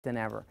than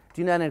ever.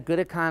 Do you know in a good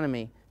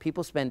economy,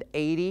 people spend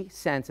 80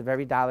 cents of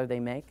every dollar they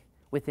make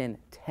within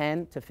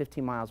 10 to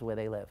 15 miles of where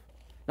they live?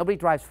 Nobody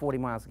drives 40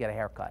 miles to get a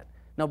haircut.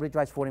 Nobody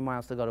drives 40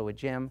 miles to go to a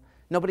gym.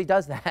 Nobody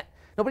does that.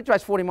 Nobody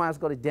drives 40 miles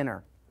to go to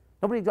dinner.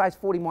 Nobody drives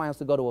 40 miles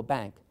to go to a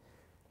bank.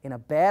 In a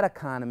bad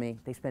economy,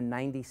 they spend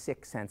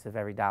 96 cents of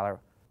every dollar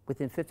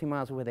within 15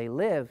 miles of where they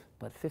live,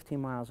 but 15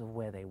 miles of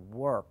where they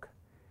work.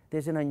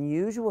 There's an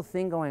unusual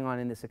thing going on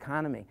in this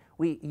economy.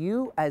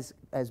 You as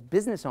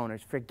business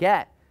owners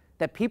forget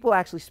that people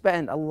actually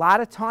spend a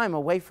lot of time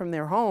away from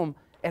their home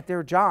at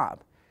their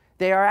job.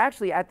 They are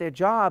actually at their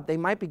job. They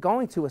might be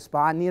going to a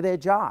spa near their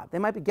job. They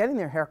might be getting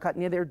their haircut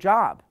near their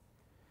job.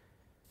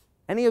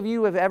 Any of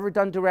you have ever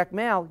done direct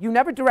mail? You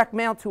never direct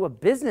mail to a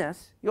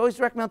business. You always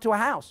direct mail to a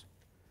house.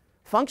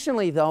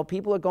 Functionally, though,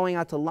 people are going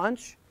out to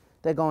lunch.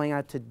 They're going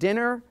out to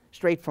dinner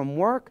straight from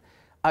work.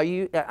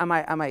 Am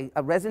I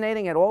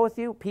resonating at all with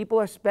you? People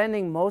are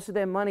spending most of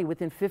their money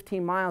within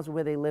 15 miles of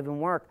where they live and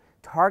work.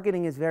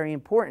 Targeting is very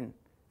important.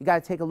 You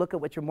got to take a look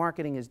at what your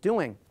marketing is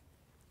doing.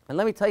 And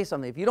let me tell you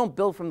something. If you don't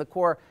build from the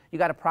core, you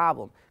got a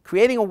problem.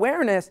 Creating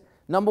awareness,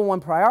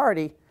 #1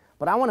 priority,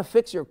 but I want to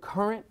fix your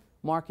current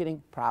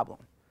marketing problem.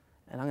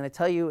 And I'm going to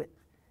tell you,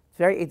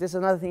 this is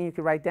another thing you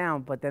could write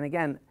down, but then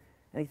again,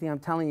 anything I'm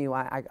telling you,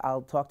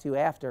 I'll talk to you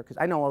after, because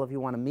I know all of you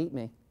want to meet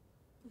me.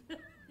 You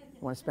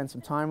want to spend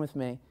some time with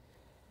me.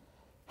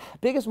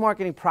 Biggest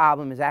marketing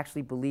problem is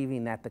actually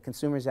believing that the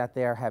consumers out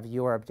there have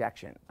your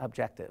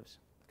objectives.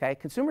 Okay?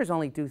 Consumers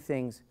only do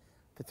things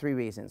for 3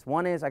 reasons.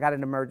 One is, I got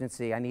an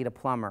emergency, I need a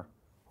plumber.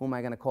 Who am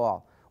I going to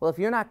call? Well, if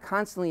you're not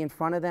constantly in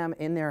front of them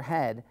in their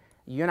head,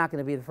 you're not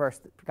going to be the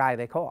first guy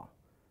they call.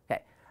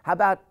 Okay. How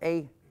about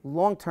a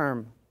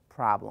long-term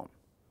problem?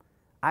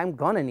 I'm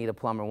going to need a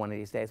plumber one of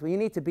these days. Well, you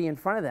need to be in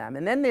front of them.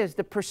 And then there's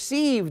the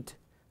perceived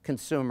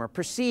consumer,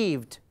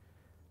 perceived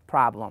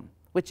problem,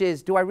 which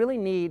is, do I really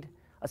need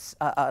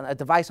a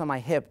device on my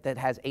hip that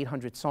has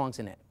 800 songs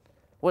in it?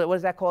 What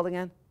is that called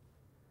again?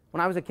 When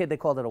I was a kid, they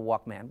called it a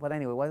Walkman. But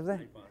anyway, what is that?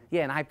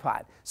 Yeah, an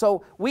iPod.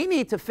 So we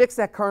need to fix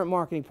that current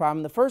marketing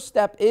problem. The first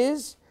step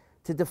is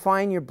to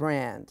define your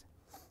brand.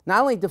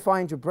 Not only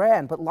define your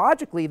brand, but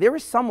logically, there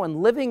is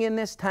someone living in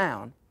this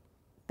town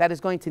that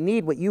is going to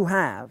need what you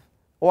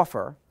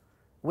offer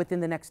within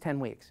the next 10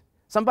 weeks.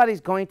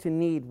 Somebody's going to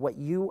need what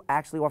you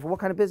actually offer. What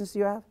kind of business do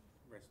you have?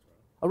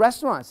 A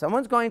restaurant.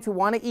 Someone's going to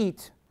want to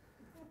eat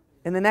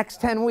in the next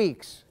 10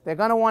 weeks. They're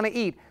going to want to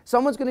eat.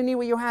 Someone's going to need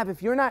what you have.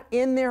 If you're not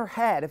in their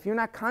head, if you're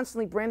not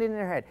constantly branded in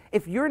their head,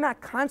 if you're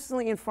not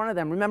constantly in front of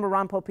them, remember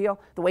Ron Popeil,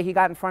 the way he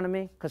got in front of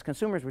me? Because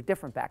consumers were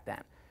different back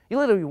then. You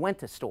literally went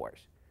to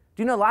stores.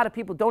 Do you know a lot of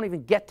people don't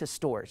even get to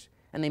stores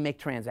and they make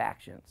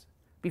transactions?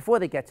 Before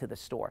they get to the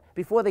store,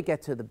 before they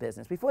get to the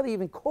business, before they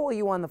even call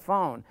you on the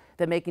phone,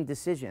 they're making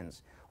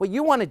decisions. What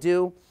you want to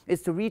do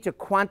is to reach a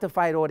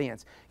quantified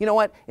audience. You know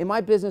what? In my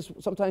business,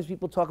 sometimes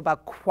people talk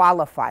about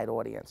qualified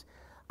audience.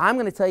 I'm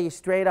going to tell you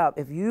straight up,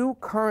 if you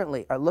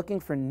currently are looking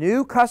for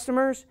new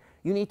customers,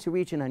 you need to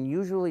reach an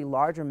unusually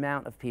large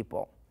amount of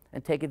people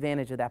and take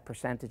advantage of that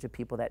percentage of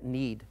people that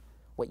need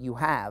what you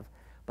have.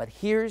 But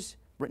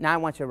now I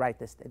want you to write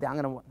this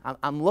down.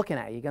 I'm looking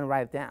at you. You're going to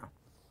write it down.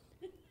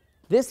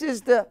 This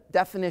is the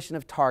definition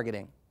of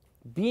targeting.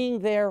 Being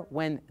there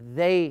when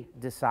they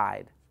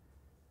decide.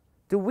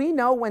 Do we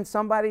know when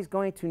somebody's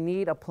going to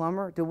need a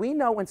plumber? Do we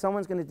know when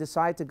someone's going to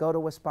decide to go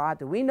to a spa?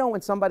 Do we know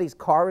when somebody's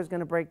car is going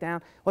to break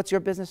down? What's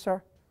your business,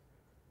 sir?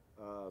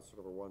 Sort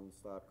of a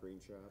one-stop green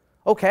shop.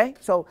 Okay,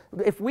 so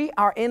if we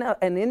are in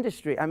an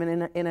industry, I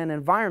mean in an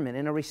environment,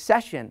 in a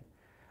recession,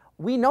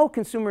 we know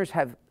consumers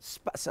have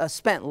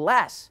spent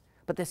less,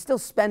 but they're still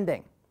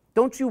spending.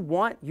 Don't you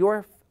want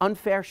your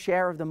unfair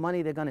share of the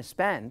money they're going to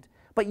spend,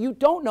 but you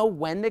don't know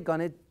when they're going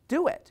to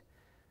do it?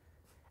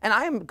 And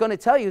I am going to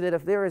tell you that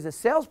if there is a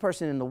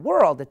salesperson in the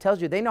world that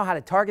tells you they know how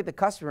to target the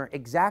customer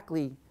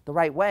exactly the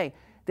right way,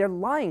 they're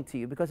lying to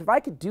you, because if I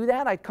could do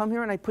that, I'd come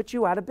here and I'd put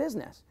you out of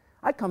business.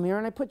 I'd come here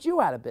and I'd put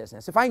you out of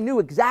business if I knew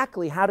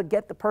exactly how to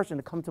get the person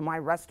to come to my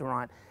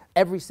restaurant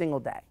every single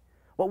day.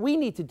 What we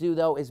need to do,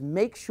 though, is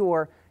make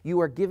sure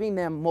you are giving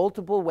them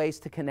multiple ways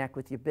to connect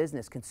with your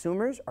business.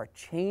 Consumers are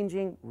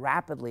changing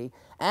rapidly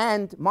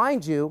and,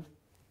 mind you,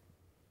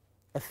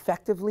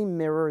 effectively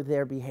mirror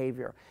their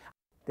behavior.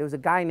 There was a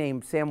guy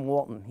named Sam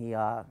Walton. He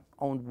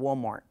owned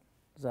Walmart.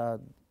 He was a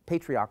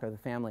patriarch of the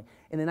family.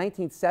 In the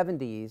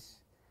 1970s,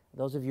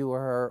 those of you who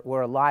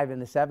were alive in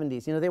the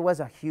 70s, you know, there was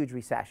a huge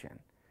recession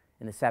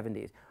in the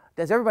 70s.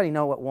 Does everybody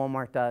know what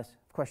Walmart does?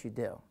 Of course you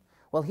do.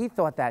 Well, he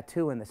thought that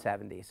too in the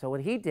 70s. So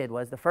what he did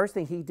was, the first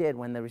thing he did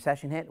when the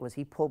recession hit was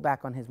he pulled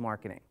back on his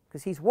marketing,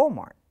 because he's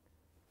Walmart.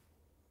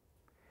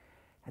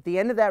 At the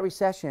end of that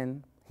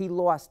recession, he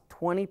lost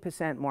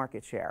 20%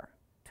 market share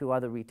to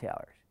other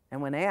retailers.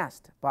 And when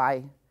asked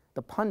by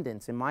the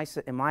pundits in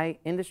my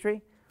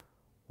industry,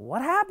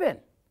 what happened?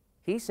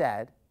 He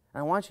said,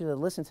 and I want you to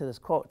listen to this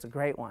quote, it's a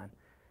great one.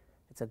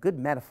 It's a good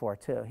metaphor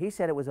too. He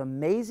said, it was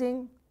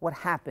amazing what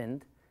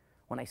happened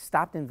when I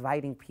stopped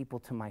inviting people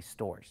to my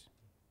stores.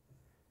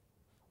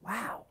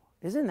 Wow,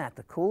 isn't that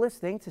the coolest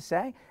thing to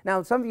say?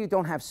 Now, some of you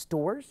don't have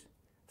stores.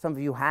 Some of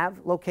you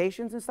have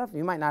locations and stuff.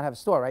 You might not have a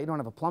store, right? You don't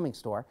have a plumbing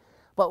store.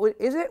 But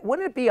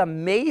wouldn't it be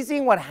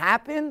amazing what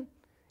happened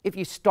if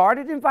you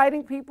started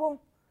inviting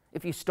people?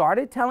 If you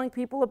started telling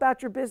people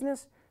about your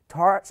business?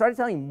 Started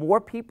telling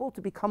more people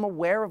to become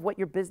aware of what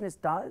your business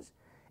does?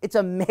 It's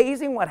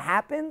amazing what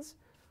happens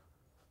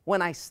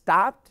when I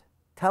stopped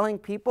telling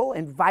people,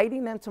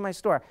 inviting them to my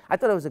store. I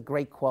thought it was a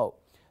great quote.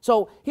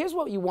 So here's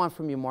what you want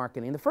from your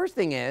marketing. The first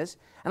thing is,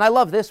 and I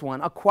love this one,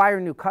 acquire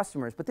new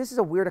customers. But this is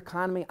a weird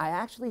economy. I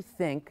actually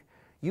think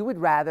you would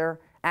rather,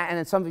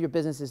 and some of your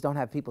businesses don't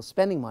have people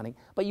spending money,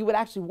 but you would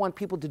actually want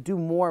people to do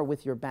more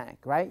with your bank,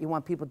 right? You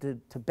want people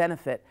to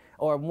benefit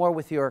or more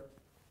with your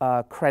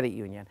credit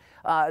union.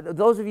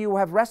 Those of you who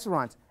have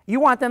restaurants, you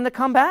want them to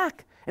come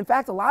back. In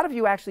fact, a lot of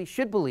you actually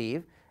should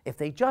believe if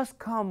they just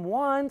come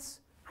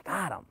once, I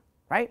got them,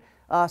 right?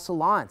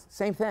 Salons,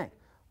 same thing.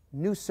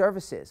 New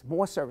services,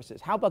 more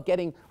services. How about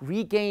getting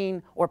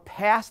regain or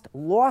past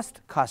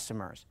lost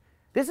customers?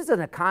 This is an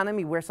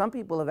economy where some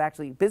people have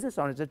actually, business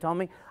owners have told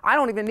me, I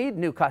don't even need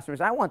new customers.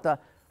 I want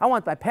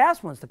my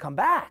past ones to come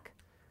back.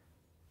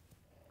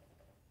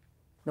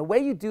 The way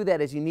you do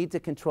that is you need to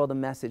control the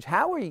message.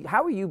 How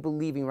are you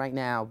believing right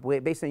now,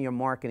 based on your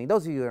marketing,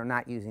 those of you that are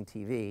not using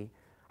TV,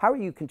 how are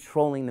you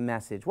controlling the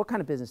message? What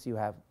kind of business do you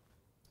have?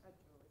 A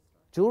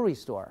jewelry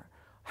store.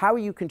 How are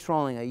you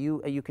controlling? Are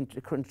you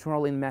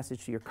controlling the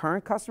message to your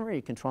current customer? Are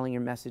you controlling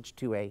your message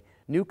to a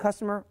new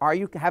customer? Are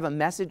you have a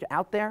message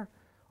out there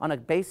on a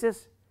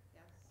basis?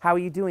 Yes. How are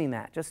you doing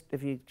that? Just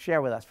if you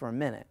share with us for a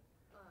minute.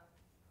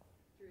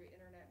 Through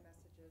internet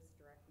messages,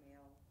 direct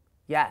mail.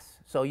 Yes.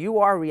 So you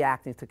are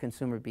reacting to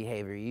consumer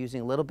behavior. You're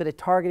using a little bit of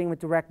targeting with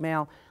direct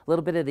mail, a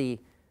little bit of the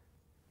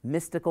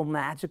mystical,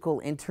 magical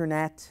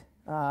internet.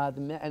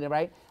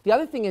 Right? The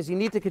other thing is you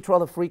need to control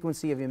the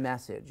frequency of your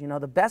message. You know,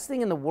 the best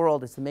thing in the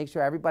world is to make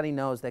sure everybody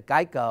knows that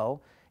Geico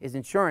is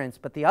insurance.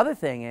 But the other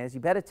thing is you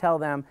better tell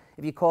them,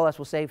 if you call us,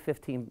 we'll save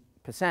 15%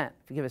 if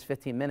you give us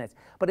 15 minutes.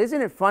 But isn't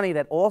it funny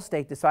that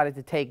Allstate decided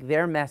to take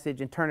their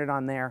message and turn it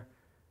on their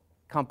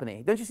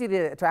company? Don't you see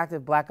the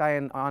attractive black guy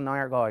on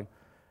there going,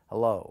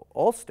 hello,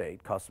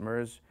 Allstate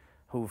customers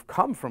who've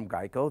come from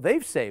Geico,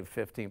 they've saved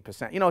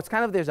 15%. You know, it's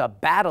kind of, there's a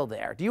battle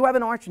there. Do you have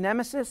an arch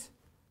nemesis?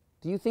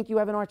 Do you think you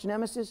have an arch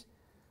nemesis?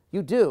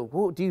 You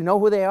do. Do you know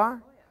who they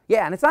are? Oh, yeah.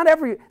 Yeah, and it's not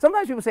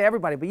sometimes people say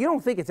everybody, but you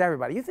don't think it's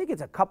everybody. You think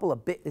it's a couple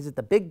of is it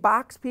the big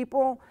box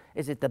people?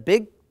 Is it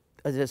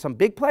some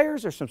big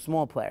players or some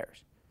small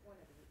players? One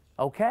of each.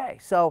 Okay,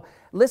 so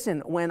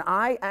listen, when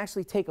I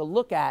actually take a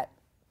look at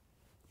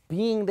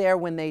being there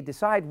when they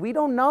decide, we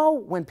don't know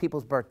when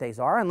people's birthdays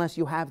are unless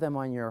you have them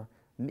on your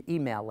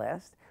email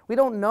list. We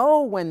don't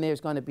know when there's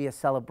going to be a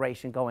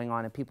celebration going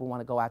on and people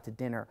want to go out to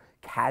dinner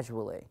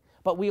casually.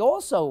 But we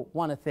also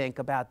want to think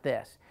about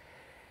this.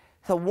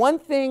 So one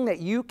thing that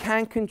you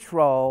can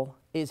control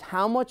is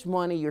how much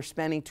money you're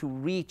spending to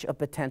reach a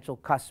potential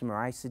customer.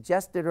 I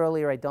suggested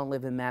earlier I don't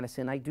live in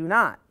Madison. I do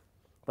not.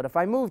 But if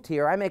I moved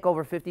here, I make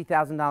over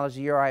 $50,000 a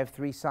year. I have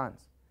 3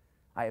 sons.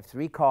 I have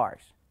 3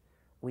 cars.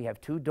 We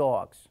have 2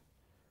 dogs.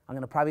 I'm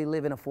going to probably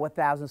live in a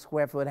 4,000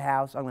 square foot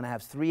house. I'm going to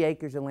have 3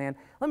 acres of land.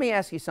 Let me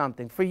ask you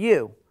something. For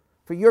you,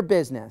 for your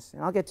business,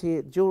 and I'll get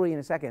to jewelry in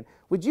a second,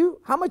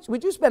 how much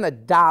would you spend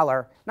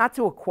 $1, not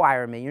to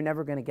acquire me, you're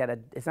never going to get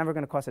it's never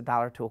going to cost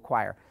 $1 to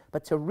acquire,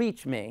 but to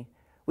reach me?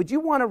 Would you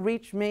want to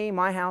reach me,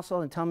 my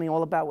household, and tell me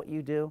all about what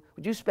you do?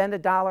 Would you spend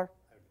 $1?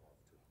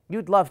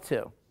 You'd love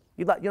to.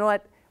 You know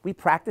what? We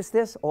practiced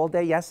this all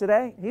day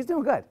yesterday. He's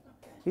doing good.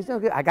 He's doing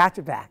good. I got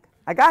your back.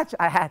 I got you.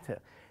 I had to.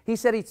 He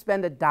said he'd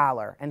spend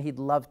 $1, and he'd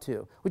love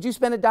to. Would you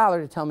spend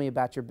 $1 to tell me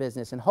about your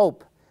business and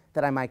hope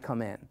that I might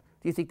come in?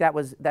 Do you think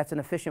that's an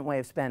efficient way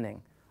of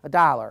spending?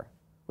 $1.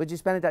 Would you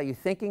spend $1? You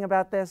thinking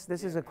about this?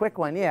 This is a quick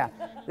one, yeah.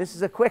 This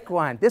is a quick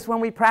one. This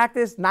one we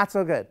practiced, not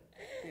so good.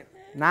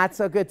 Not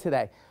so good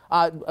today.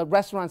 A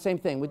restaurant, same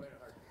thing.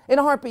 In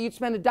a heartbeat, you'd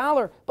spend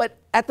 $1, but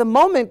at the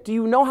moment, do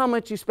you know how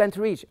much you spend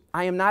to reach?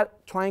 I am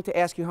not trying to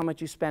ask you how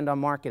much you spend on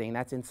marketing.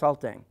 That's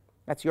insulting.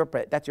 That's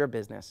your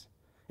business.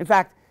 In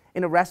fact,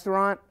 in a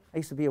restaurant, I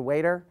used to be a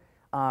waiter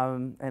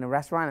in a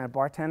restaurant and a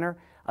bartender.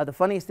 The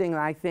funniest thing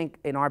that I think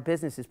in our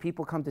business is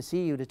people come to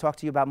see you to talk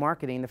to you about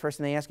marketing. The first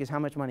thing they ask you is how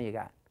much money you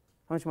got,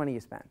 how much money you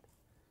spend,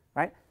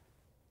 right?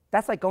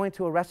 That's like going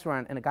to a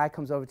restaurant and a guy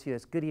comes over to you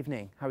and says, good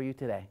evening, how are you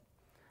today?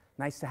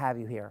 Nice to have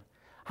you here.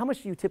 How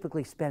much do you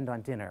typically spend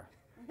on dinner?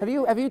 Have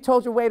you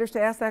told your waiters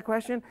to ask that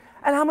question?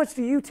 And how much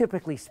do you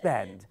typically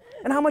spend?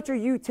 And how much are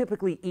you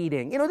typically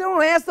eating? You know, they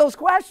don't ask those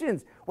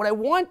questions. What I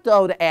want,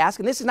 though, to ask,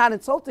 and this is not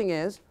insulting,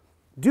 is,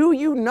 do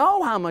you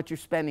know how much you're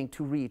spending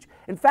to reach?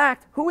 In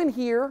fact, who in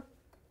here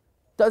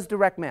does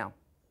direct mail?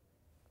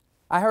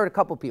 I heard a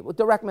couple people.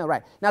 Direct mail,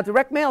 right. Now,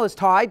 direct mail is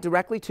tied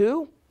directly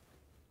to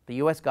the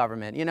U.S.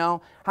 government. You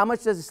know, how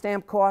much does a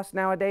stamp cost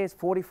nowadays?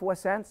 44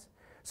 cents?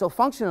 So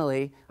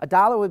functionally,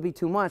 $1 would be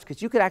too much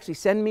because you could actually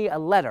send me a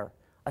letter,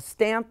 a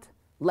stamped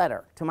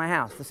letter to my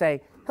house to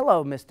say,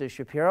 hello, Mr.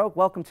 Shapiro,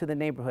 welcome to the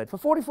neighborhood, for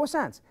 44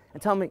 cents.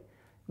 And tell me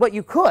what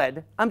you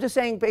could. I'm just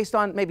saying based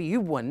on, maybe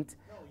you wouldn't.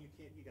 No, you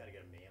can't. You got to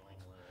get a mailing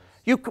list.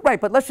 Right,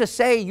 but let's just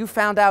say you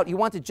found out you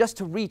wanted just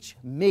to reach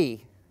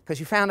me because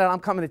you found out I'm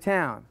coming to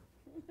town.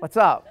 What's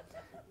up?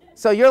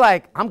 So you're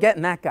like, I'm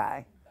getting that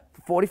guy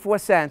for 44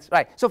 cents.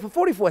 Right, so for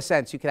 44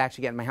 cents you could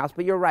actually get in my house,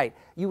 but you're right.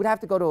 You would have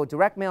to go to a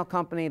direct mail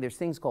company. There's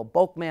things called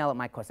bulk mail. It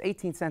might cost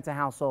 18 cents a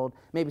household.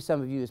 Maybe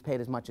some of you has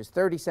paid as much as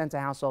 30 cents a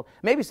household.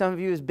 Maybe some of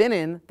you has been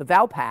in the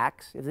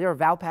Valpaks. Is there a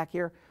Valpak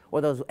here?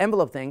 Or those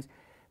envelope things.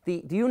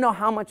 Do you know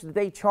how much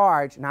they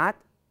charge, not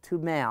to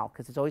mail,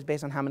 because it's always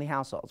based on how many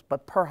households,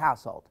 but per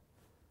household?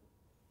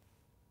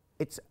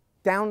 It's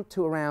down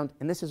to around,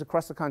 and this is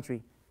across the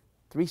country,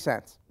 3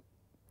 cents.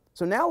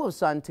 So now all of a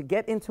sudden, to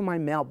get into my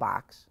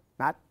mailbox,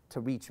 not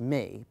to reach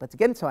me, but to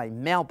get into my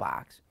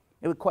mailbox,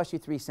 it would cost you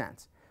 3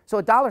 cents.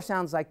 So $1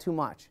 sounds like too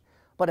much.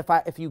 But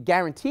if you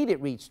guaranteed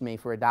it reached me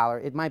for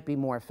 $1, it might be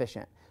more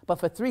efficient. But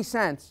for 3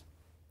 cents,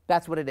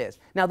 that's what it is.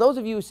 Now, those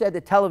of you who said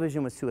that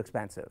television was too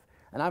expensive,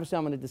 and obviously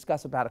I'm going to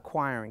discuss about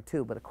acquiring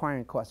too, but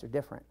acquiring costs are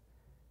different.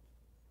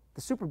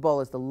 The Super Bowl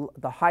is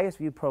the highest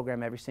viewed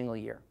program every single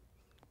year.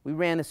 We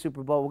ran the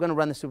Super Bowl. We're going to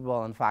run the Super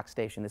Bowl on Fox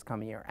station this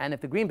coming year. And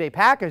if the Green Bay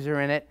Packers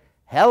are in it,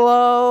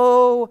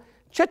 hello,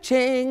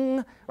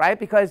 cha-ching, right?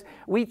 Because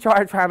we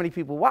charge for how many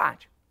people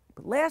watch.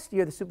 But last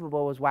year, the Super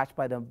Bowl was watched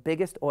by the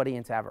biggest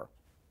audience ever.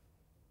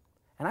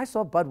 And I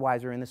saw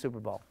Budweiser in the Super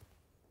Bowl.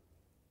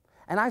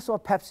 And I saw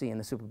Pepsi in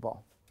the Super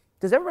Bowl.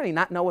 Does everybody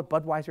not know what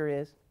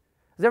Budweiser is?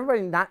 Does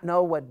everybody not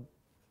know what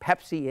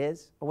Pepsi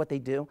is or what they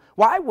do?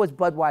 Why was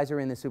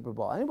Budweiser in the Super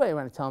Bowl? Anybody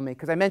want to tell me?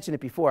 Because I mentioned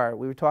it before.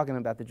 We were talking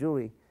about the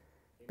jewelry.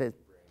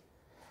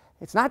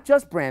 It's not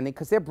just branding,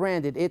 because they're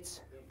branded.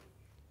 It's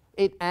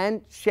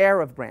and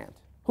share of brand.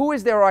 Who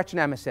is their arch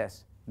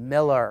nemesis?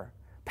 Miller.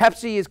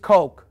 Pepsi is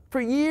Coke. For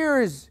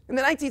years, in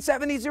the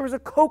 1970s, there was a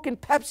Coke and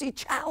Pepsi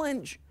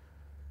challenge.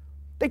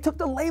 They took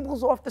the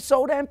labels off the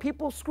soda and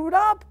people screwed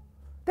up.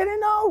 They didn't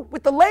know.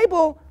 With the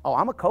label, oh,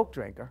 I'm a Coke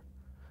drinker.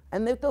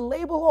 And with the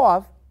label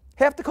off,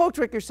 half the Coke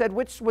drinkers said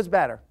which was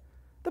better?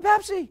 The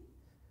Pepsi.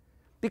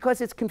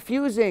 Because it's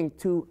confusing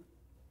to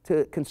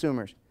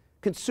consumers.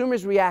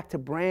 Consumers react to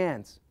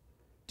brands.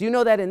 Do you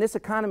know that in this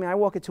economy, I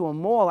walk into a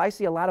mall, I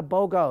see a lot of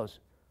BOGOs.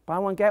 Buy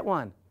one, get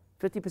one.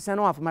 50%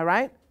 off, am I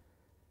right?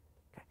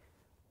 Okay.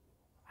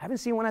 I haven't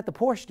seen one at the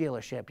Porsche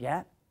dealership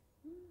yet.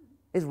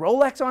 Is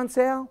Rolex on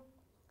sale?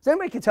 Does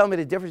anybody can tell me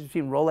the difference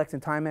between Rolex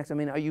and Timex? I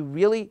mean, are you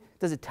really,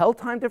 does it tell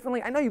time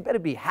differently? I know you better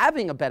be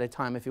having a better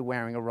time if you're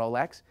wearing a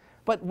Rolex,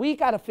 but we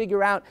got to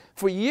figure out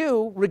for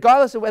you,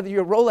 regardless of whether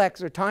you're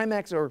Rolex or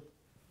Timex or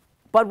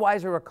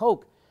Budweiser or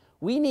Coke,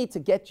 we need to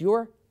get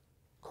your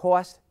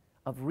cost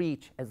of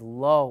reach as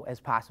low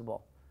as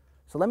possible.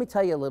 So let me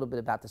tell you a little bit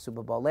about the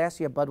Super Bowl. Last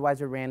year,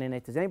 Budweiser ran in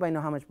it. Does anybody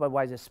know how much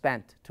Budweiser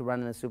spent to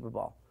run in the Super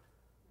Bowl?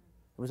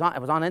 It was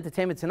on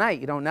Entertainment Tonight.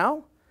 You don't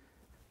know?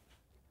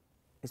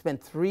 They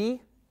spent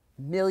 $3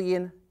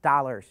 million.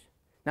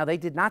 Now, they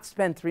did not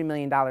spend $3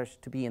 million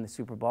to be in the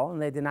Super Bowl,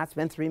 and they did not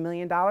spend $3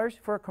 million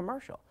for a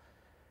commercial.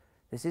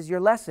 This is your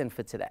lesson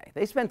for today.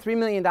 They spent $3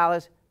 million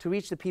to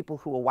reach the people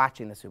who are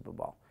watching the Super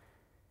Bowl.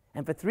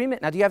 And for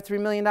now, do you have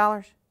 $3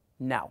 million?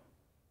 No.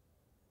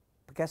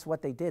 But guess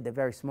what they did? They're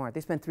very smart.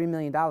 They spent $3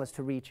 million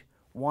to reach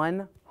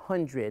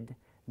 100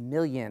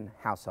 million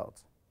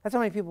households. That's how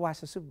many people watch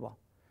the Super Bowl.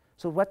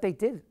 So what they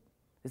did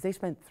is they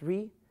spent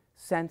 3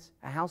 cents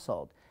a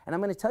household. And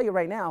I'm going to tell you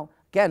right now,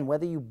 again,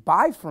 whether you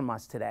buy from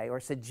us today or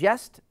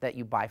suggest that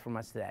you buy from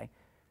us today,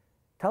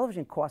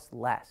 television costs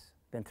less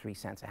than 3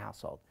 cents a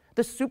household.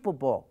 The Super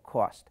Bowl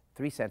cost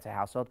 3 cents a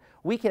household.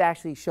 We could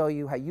actually show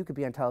you how you could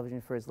be on television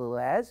for as little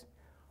as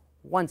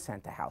 1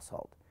 cent a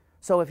household.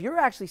 So if you're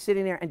actually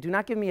sitting there, and do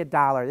not give me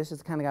 $1, this is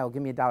the kind of guy who will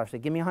give me $1, so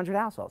give me 100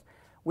 households.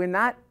 We're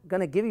not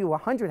going to give you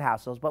 100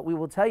 households, but we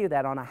will tell you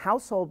that on a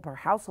household per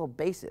household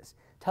basis,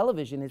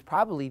 television is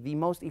probably the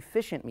most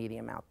efficient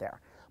medium out there.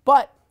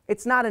 But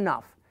it's not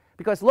enough,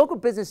 because local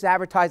business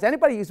advertise.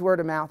 Anybody use word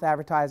of mouth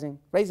advertising?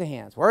 Raise your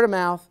hands. Word of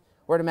mouth,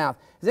 word of mouth.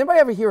 Does anybody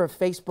ever hear of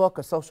Facebook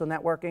or social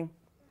networking?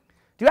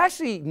 Do you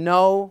actually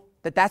know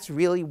that that's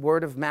really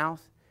word of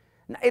mouth?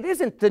 It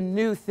isn't the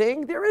new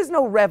thing. There is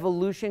no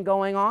revolution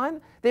going on.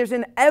 There's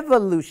an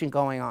evolution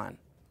going on.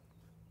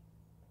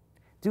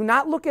 Do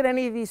not look at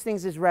any of these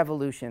things as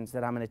revolutions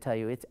that I'm going to tell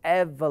you. It's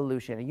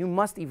evolution. You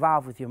must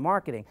evolve with your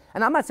marketing.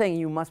 And I'm not saying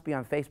you must be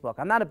on Facebook.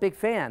 I'm not a big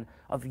fan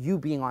of you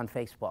being on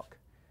Facebook.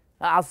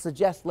 I'll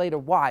suggest later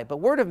why, but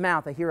word of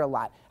mouth I hear a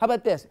lot. How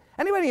about this?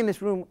 Anybody in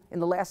this room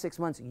in the last 6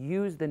 months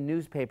used the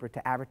newspaper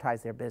to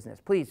advertise their business?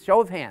 Please,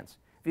 show of hands.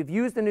 If you've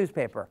used the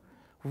newspaper.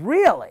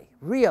 Really,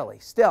 really,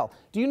 still.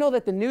 Do you know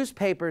that the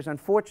newspapers,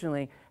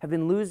 unfortunately, have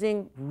been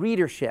losing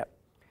readership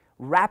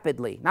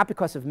rapidly? Not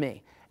because of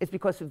me. It's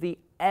because of the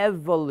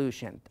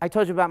evolution. I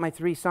told you about my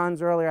 3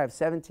 sons earlier. I have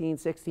 17,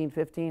 16,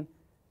 15.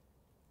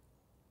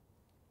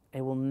 They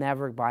will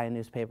never buy a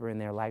newspaper in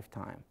their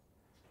lifetime.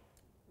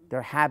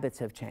 Their habits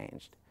have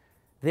changed.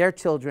 Their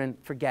children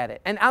forget it.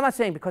 And I'm not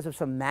saying because of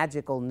some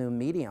magical new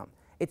medium.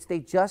 It's they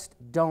just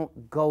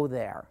don't go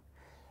there.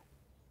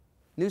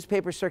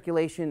 Newspaper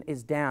circulation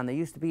is down. There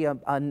used to be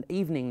an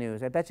evening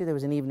news. I bet you there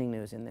was an evening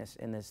news in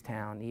this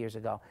town years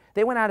ago.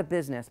 They went out of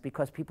business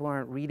because people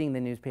aren't reading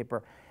the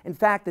newspaper. In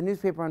fact, the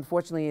newspaper,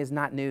 unfortunately, is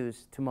not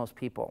news to most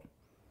people.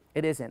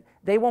 It isn't.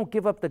 They won't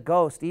give up the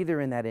ghost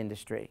either in that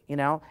industry. You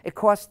know, it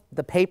costs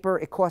the paper,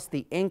 it costs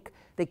the ink.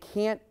 They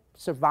can't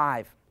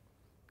survive.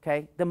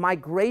 Okay, the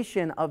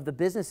migration of the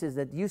businesses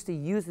that used to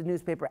use the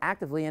newspaper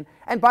actively, and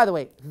by the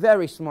way,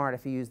 very smart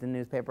if you use the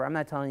newspaper. I'm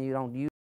not telling you don't use